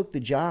he took the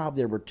job,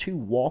 there were 2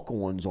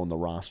 walk-ons on the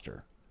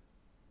roster.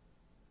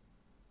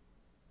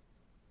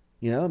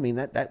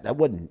 That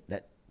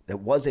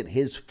wasn't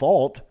his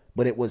fault,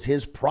 but it was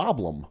his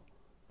problem.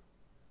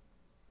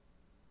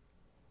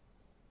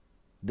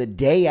 The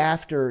day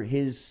after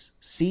his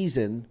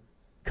season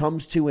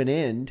comes to an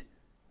end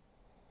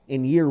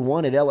in year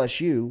 1 at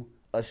LSU,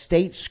 a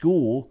state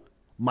school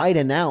might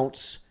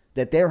announce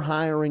that they're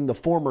hiring the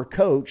former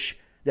coach,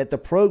 that the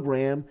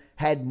program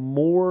had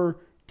more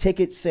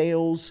ticket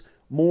sales,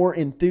 more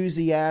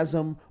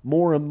enthusiasm,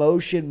 more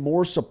emotion,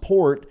 more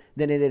support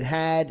than it had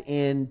had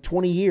in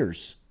 20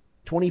 years,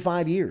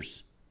 25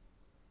 years.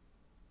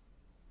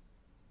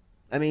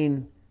 I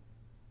mean,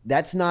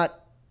 that's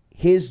not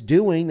his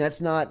doing.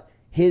 That's not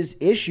his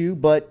issue,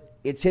 but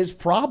it's his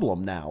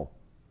problem now.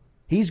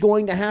 He's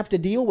going to have to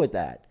deal with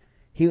that.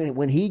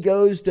 When he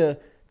goes to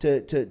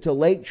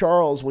Lake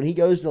Charles, when he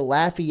goes to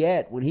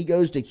Lafayette, when he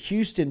goes to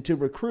Houston to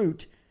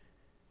recruit,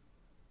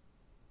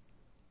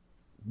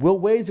 Will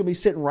Wade's going to be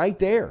sitting right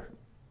there.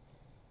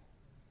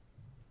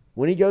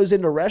 When he goes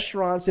into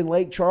restaurants in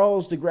Lake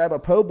Charles to grab a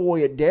po'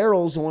 boy at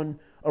Daryl's on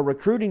a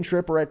recruiting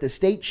trip or at the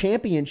state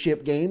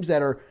championship games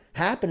that are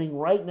happening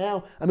right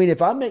now. I mean,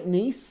 if I'm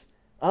McNeese,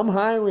 I'm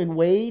hiring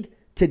Wade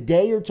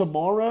today or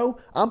tomorrow.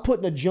 I'm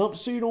putting a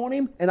jumpsuit on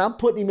him, and I'm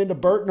putting him into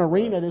Burton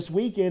Arena this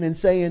weekend and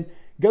saying,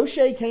 go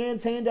shake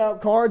hands, hand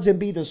out cards, and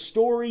be the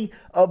story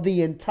of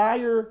the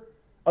entire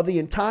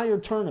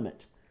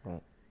tournament.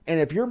 Right. And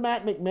if you're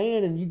Matt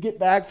McMahon and you get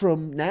back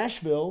from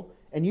Nashville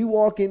and you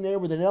walk in there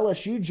with an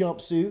LSU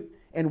jumpsuit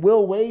and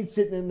Will Wade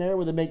sitting in there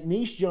with a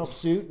McNeese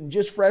jumpsuit and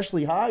just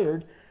freshly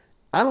hired,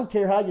 I don't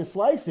care how you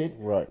slice it.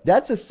 Right.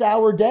 That's a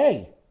sour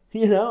day.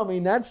 You know, I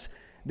mean, that's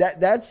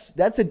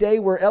a day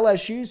where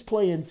LSU's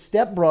playing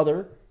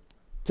stepbrother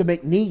to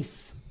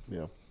McNeese.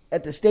 Yeah.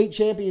 At the state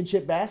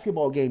championship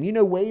basketball game. You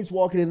know, Wade's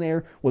walking in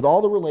there with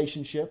all the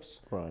relationships,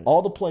 right.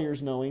 All the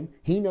players know him.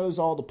 He knows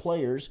all the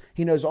players.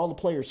 He knows all the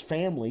players'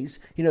 families.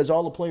 He knows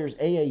all the players'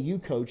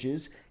 AAU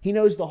coaches. He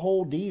knows the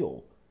whole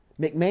deal.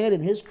 McMahon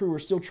and his crew are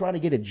still trying to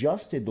get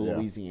adjusted to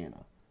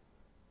Louisiana.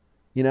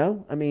 You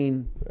know, I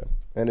mean, yeah.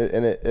 And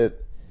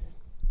it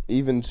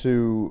even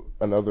to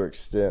another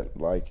extent,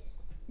 like,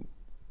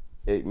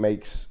 it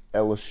makes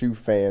LSU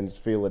fans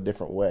feel a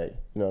different way.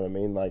 You know what I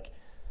mean? Like,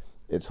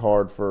 it's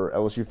hard for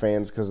LSU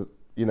fans because,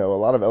 you know, a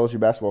lot of LSU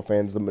basketball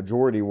fans, the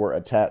majority were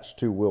attached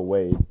to Will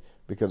Wade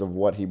because of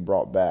what he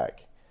brought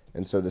back.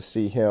 And so to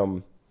see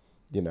him,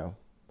 you know,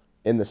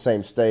 in the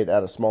same state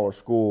at a smaller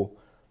school,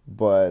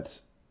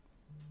 but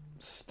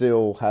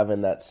still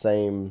having that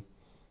same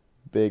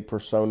big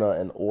persona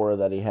and aura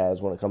that he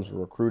has when it comes to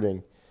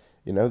recruiting,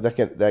 you know, that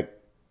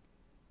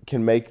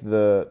can make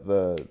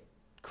the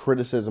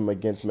criticism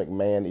against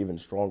McMahon even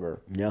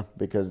stronger. Yeah.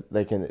 Because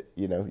they can,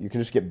 you know, you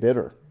can just get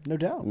bitter. No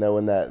doubt.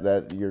 Knowing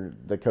that you're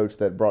the coach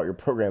that brought your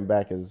program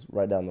back is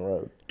right down the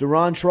road.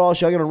 Deron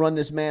Trosh, I'm going to run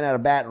this man out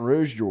of Baton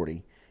Rouge,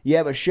 Jordy. You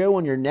have a show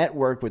on your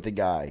network with the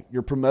guy.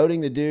 You're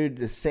promoting the dude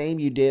the same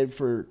you did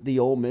for the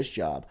Ole Miss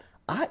job.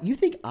 You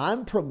think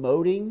I'm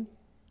promoting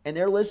and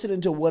they're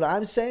listening to what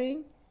I'm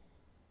saying?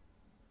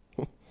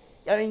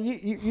 I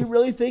mean, you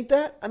really think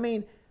that? I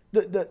mean,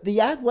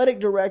 the athletic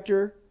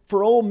director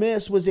for Ole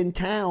Miss was in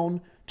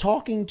town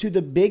talking to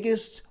the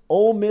biggest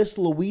Ole Miss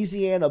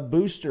Louisiana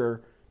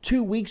booster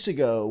 2 weeks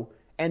ago,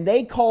 and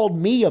they called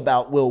me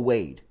about Will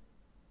Wade.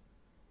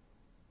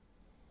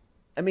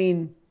 I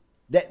mean,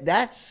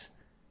 that's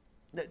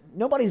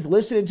nobody's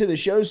listening to the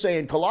show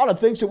saying Collada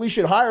thinks that we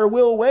should hire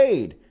Will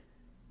Wade.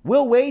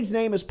 Will Wade's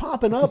name is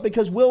popping up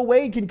because Will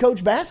Wade can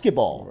coach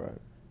basketball. Right.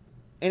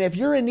 And if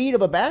you're in need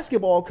of a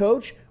basketball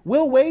coach,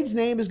 Will Wade's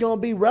name is going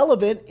to be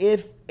relevant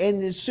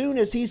as soon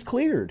as he's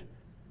cleared.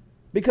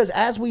 Because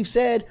as we've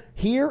said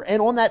here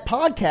and on that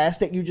podcast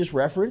that you just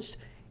referenced,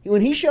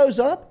 when he shows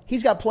up,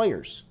 he's got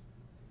players.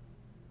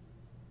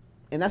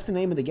 And that's the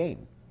name of the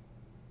game.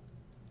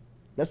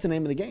 That's the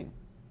name of the game.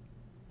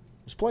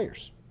 It's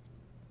players.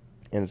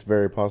 And it's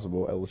very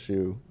possible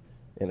LSU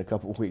in a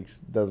couple of weeks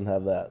doesn't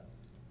have that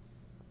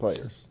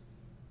players.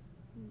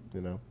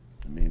 You know?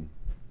 I mean,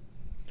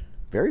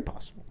 very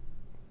possible.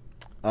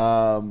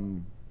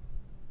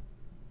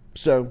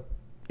 So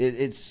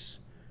it's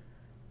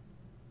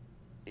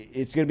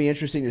going to be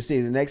interesting to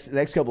see. The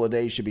next couple of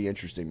days should be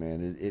interesting,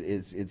 man.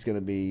 It's going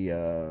to be.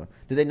 Did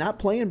they not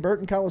play in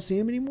Burton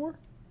Coliseum anymore?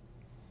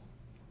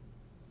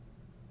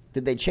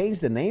 Did they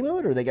change the name of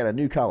it, or they got a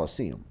new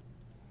Coliseum?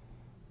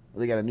 Or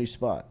they got a new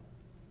spot?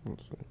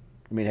 Let's see.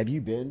 I mean, have you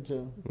been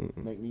to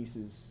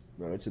McNeese's?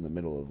 Bro, it's in the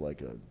middle of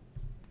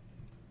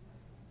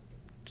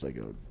it's like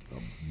a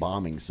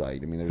bombing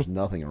site. I mean, there's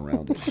nothing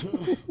around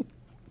it.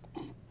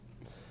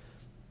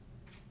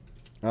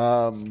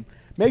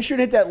 Make sure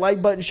to hit that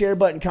like button, share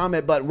button,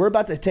 comment button. We're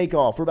about to take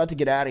off. We're about to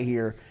get out of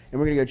here, and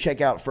we're going to go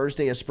check out first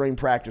day of spring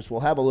practice.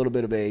 We'll have a little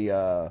bit of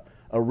a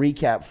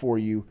recap for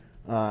you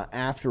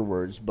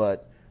afterwards.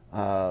 But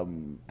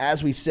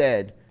as we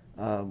said,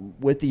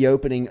 with the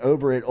opening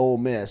over at Ole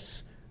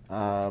Miss,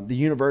 the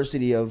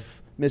University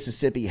of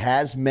Mississippi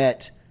has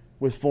met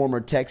with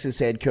former Texas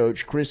head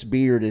coach Chris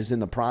Beard, is in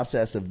the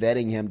process of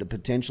vetting him to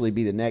potentially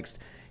be the next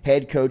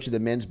head coach of the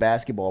men's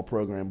basketball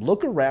program.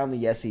 Look around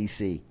the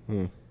SEC.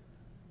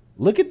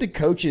 Look at the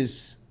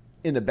coaches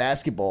in the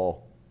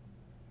basketball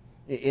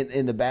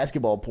in the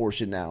basketball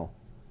portion now.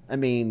 I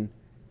mean,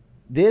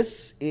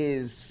 this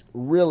is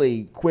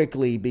really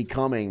quickly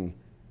becoming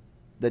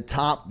the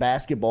top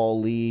basketball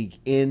league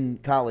in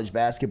college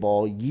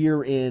basketball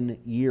year in,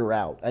 year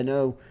out. I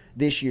know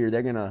this year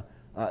they're going to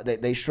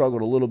they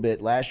struggled a little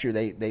bit. Last year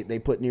they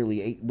put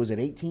nearly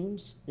 8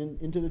 teams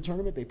into the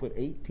tournament. They put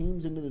 8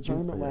 teams into the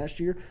tournament last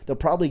year. They'll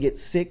probably get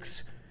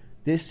 6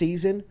 this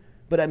season.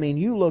 But, I mean,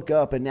 you look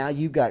up, and now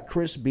you've got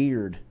Chris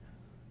Beard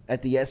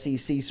at the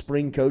SEC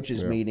spring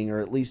coaches meeting, or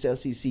at least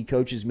SEC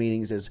coaches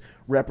meetings as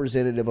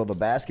representative of a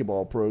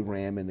basketball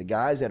program, and the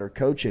guys that are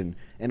coaching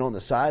and on the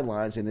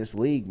sidelines in this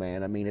league,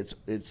 man, I mean,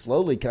 it's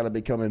slowly kind of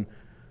becoming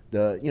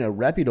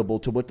reputable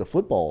to what the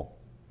football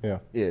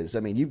is.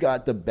 I mean, you've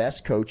got the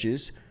best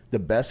coaches, the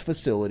best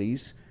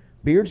facilities.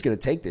 Beard's going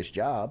to take this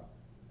job.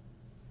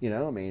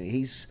 I mean,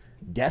 he's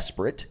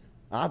desperate,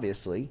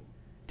 obviously,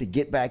 to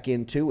get back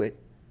into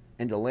it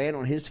and to land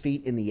on his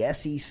feet in the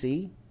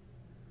SEC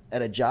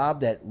at a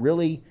job that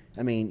really,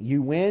 I mean,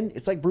 you win,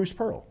 it's like Bruce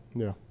Pearl.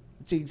 Yeah.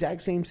 It's the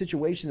exact same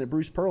situation that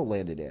Bruce Pearl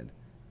landed in,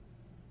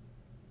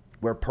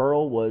 where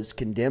Pearl was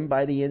condemned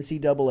by the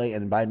NCAA,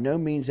 and by no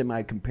means am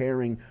I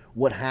comparing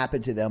what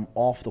happened to them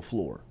off the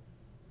floor.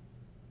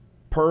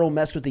 Pearl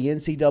messed with the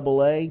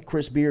NCAA,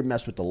 Chris Beard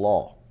messed with the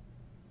law.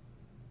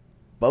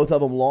 Both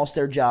of them lost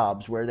their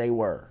jobs where they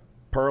were.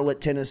 Pearl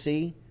at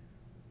Tennessee,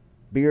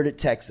 Beard at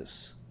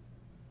Texas.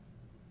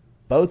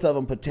 Both of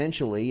them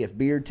potentially, if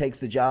Beard takes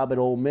the job at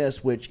Ole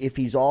Miss, which if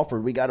he's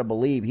offered, we got to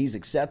believe he's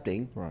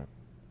accepting. Right.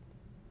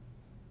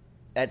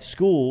 At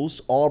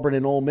schools, Auburn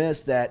and Ole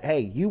Miss, that,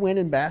 hey, you win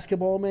in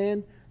basketball,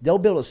 man, they'll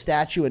build a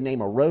statue and name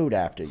a road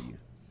after you.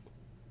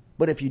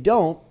 But if you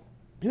don't,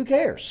 who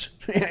cares?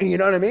 You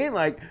know what I mean?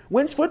 Like,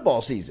 when's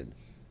football season?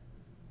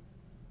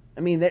 I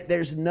mean,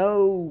 there's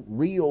no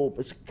real –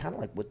 it's kind of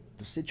like what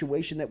the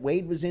situation that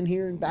Wade was in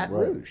here in Baton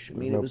Rouge. I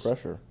mean, no it was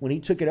pressure. When he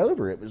took it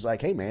over, it was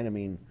like, hey, man, I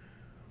mean –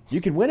 you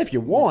can win if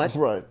you want.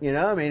 Right.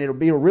 I mean, it'll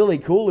be really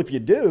cool if you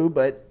do,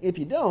 but if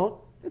you don't,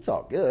 it's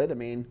all good. I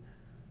mean,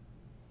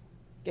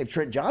 gave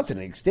Trent Johnson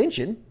an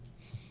extension.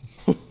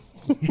 You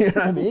know what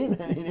I mean?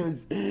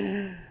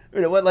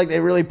 It wasn't like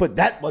they really put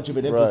that much of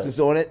an emphasis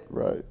on it.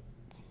 Right.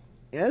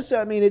 So,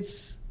 I mean,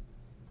 it's...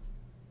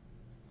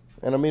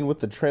 And, I mean, with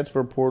the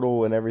transfer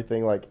portal and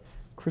everything, like,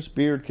 Chris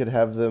Beard could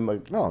have them a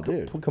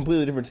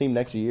completely different team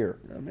next year.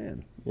 Oh,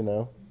 man.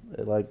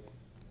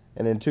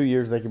 And in 2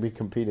 years they could be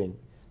competing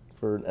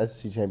for an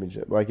SEC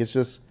championship. Like, it's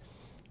just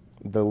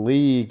the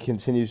league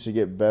continues to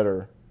get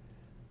better,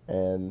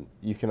 and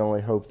you can only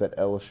hope that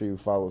LSU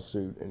follows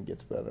suit and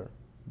gets better.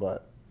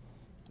 But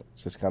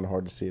it's just kind of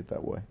hard to see it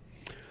that way.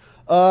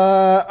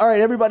 All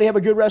right, everybody have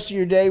a good rest of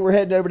your day. We're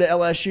heading over to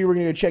LSU. We're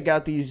going to go check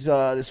out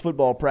this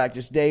football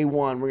practice, day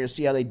one. We're going to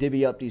see how they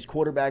divvy up these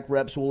quarterback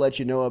reps. We'll let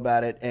you know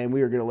about it, and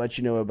we are going to let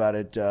you know about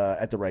it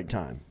at the right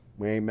time.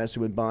 We ain't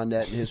messing with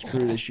Bondet and his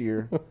crew this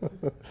year.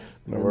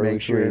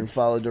 Make sure and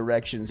follow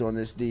directions on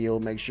this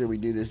deal. Make sure we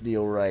do this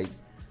deal right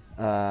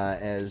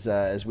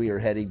as we are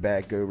heading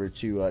back over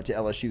to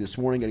LSU this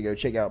morning. Going to go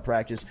check out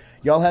practice.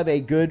 Y'all have a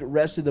good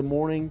rest of the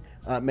morning.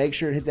 Make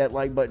sure to hit that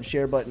like button,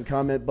 share button,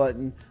 comment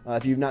button.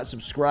 If you've not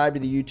subscribed to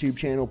the YouTube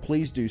channel,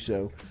 please do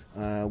so.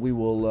 We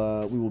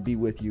will be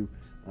with you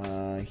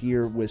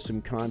here with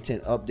some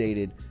content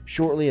updated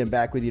shortly, and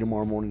back with you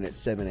tomorrow morning at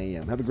 7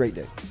 a.m. Have a great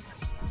day.